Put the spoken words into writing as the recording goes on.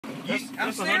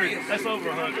I'm serious. That's over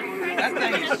 100. That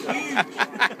thing is huge.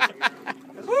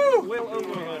 Woo! Well over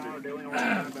 100.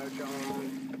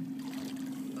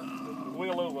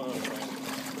 Well over 100.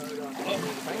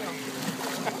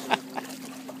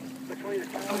 You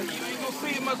ain't gonna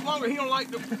see him much longer. He don't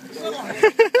like the settle.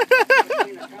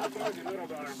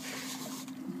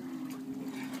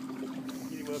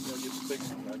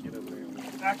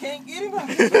 I can't get him.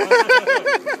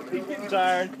 He's getting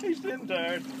tired. He's getting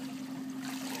tired.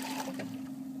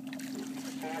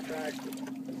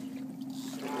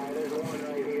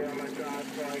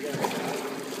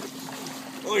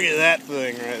 Look at that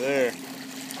thing right there.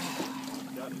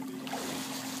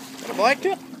 Got a black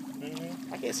tip?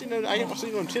 I can't see no. I can't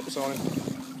see no tips on it.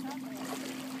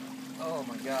 Oh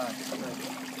my God.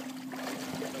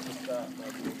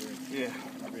 Yeah.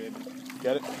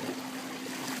 Got it?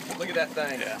 Look at that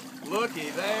thing. Yeah. Looky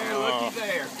there. Looky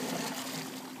there.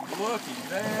 Looky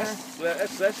there.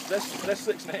 That's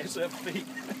 6.5, 7 feet.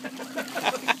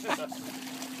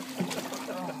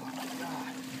 Oh my God.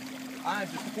 I'm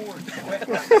just pouring sweat.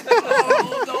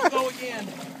 Oh, don't go again.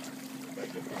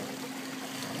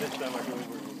 Next time I go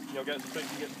over, y'all got some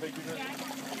pictures? You got some pictures in it?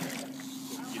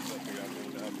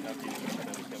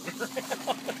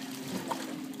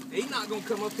 He's not going to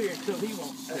come up here until he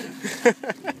wants to.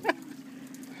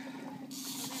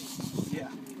 Yeah.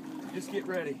 Just get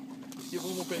ready. Just give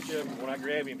one more picture of him. When I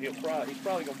grab him, he's probably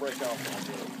going to break off.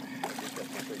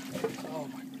 Oh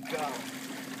my God.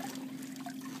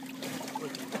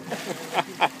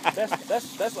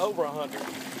 That's over 100.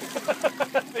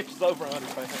 Fish is over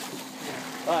 100 pounds.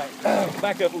 All right,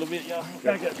 back up a little bit, y'all.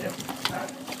 Back up, yeah.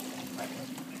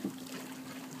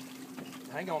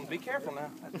 Hang on, be careful now.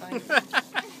 That thing.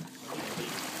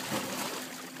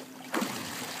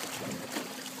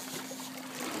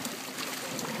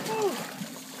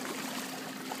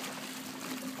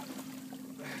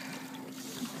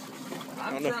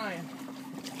 I'm trying.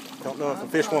 Don't know if the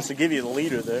fish wants to give you the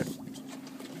leader there.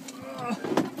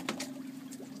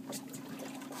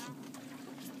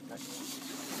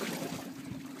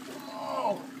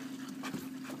 Oh.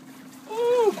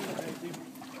 Ooh.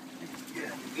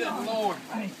 Good Lord.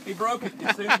 He broke it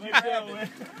as soon as you grabbed it.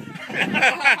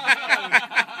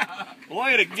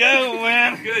 Way to go,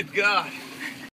 man. Good God.